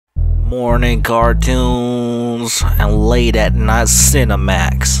morning cartoons, and late at night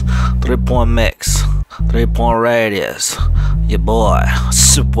Cinemax. 3-point mix, 3-point radius. Your boy,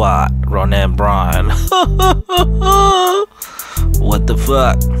 SWAT, Ronan Brian. What the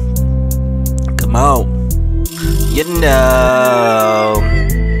fuck? Come on. You know.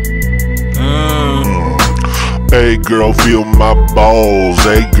 Hey girl, feel my balls.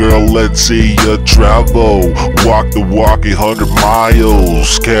 Hey girl, let's see you travel. Walk the walk 100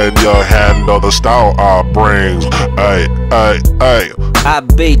 miles. Can you handle the style I brings? Hey, hey, hey. I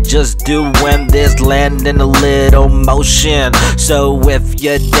be just doing this, landing a little motion. So if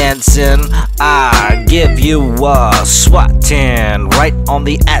you're dancing, I give you a swatting right on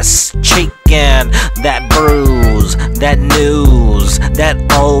the ass cheeking. That bruise, that news, that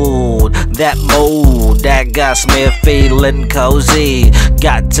old, that mold, that got me feeling cozy.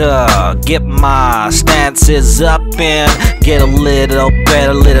 Got to get my stances up and get a little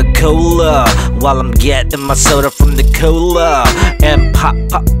better, a little cooler, while I'm getting my soda from the cooler and pop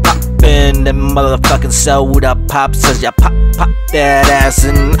in the motherfucking soda pops as ya pop that ass,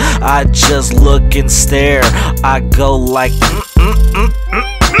 and I just look and stare. I go like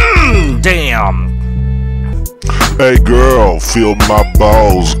damn. Hey girl, feel my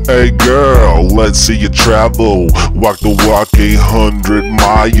balls. Hey girl, let's see you travel. Walk the walk 100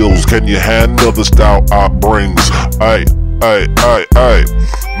 miles. Can you handle the style I brings? Hey, hey, hey, hey.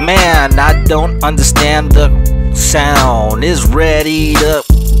 Man, I don't understand the sound. Is ready to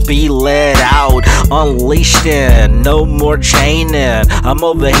be let out, unleashed in, no more chaining. I'm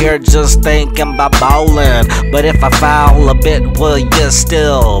over here just thinking about ballin', but if I foul a bit, will you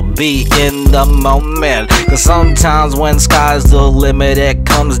still be in the moment? Cause sometimes when sky's the limit, it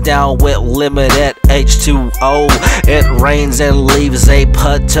comes down with limited H2O. It rains and leaves a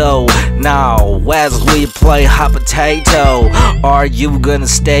puddle. Now as we play hot potato, are you gonna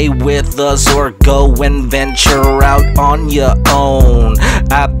stay with us or go and venture out on your own?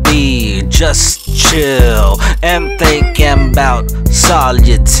 I be just chill and thinking about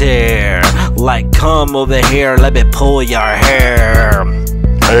solitaire. Like, come over here, let me pull your hair.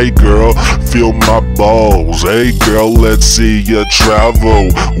 Hey girl, feel my balls. Hey girl, let's see you travel.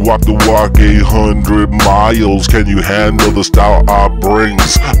 Walk the walk 100 miles. Can you handle the style I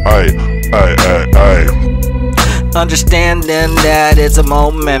brings? Hey, hey, hey, hey. Understanding that it's a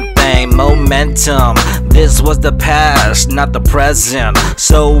moment thing, momentum. This was the past, not the present.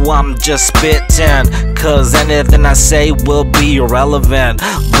 So I'm just spitting, cause anything I say will be irrelevant,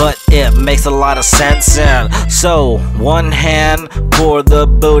 but it makes a lot of sense. And so one hand for the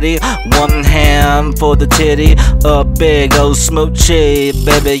booty, one hand for the titty, a big old smoochie.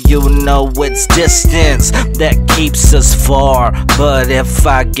 Baby, you know it's distance that keeps us far, but if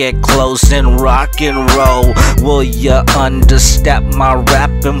I get close and rock and roll, will you understand my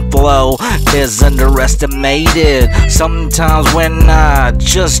rapping flow is underestimated? Sometimes when I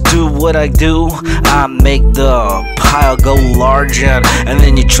just do what I do, I make the pile go larger, and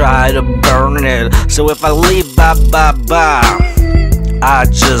then you try to burn it. So if I leave bye, I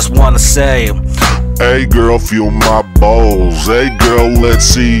just wanna say, hey girl, feel my balls. Hey girl, let's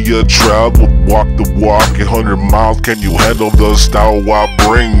see you travel. Walk the walk 100 miles. Can you handle the style I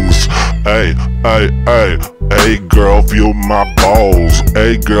brings? Hey, hey, hey. Hey girl, feel my balls.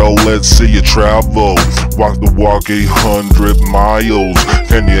 Hey girl, let's see you travel. Walk the walk 100 miles.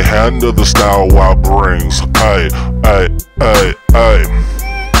 Can you handle the style I brings? Hey, hey, hey, hey.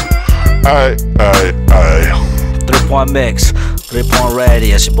 Hey, hey, hey. 3-point mix, 3-point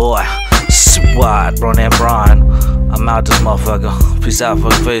radius, your boy SWAT, Ronan Brian. I'm out this motherfucker. Peace out,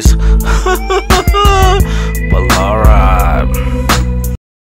 fuck face. Well, alright.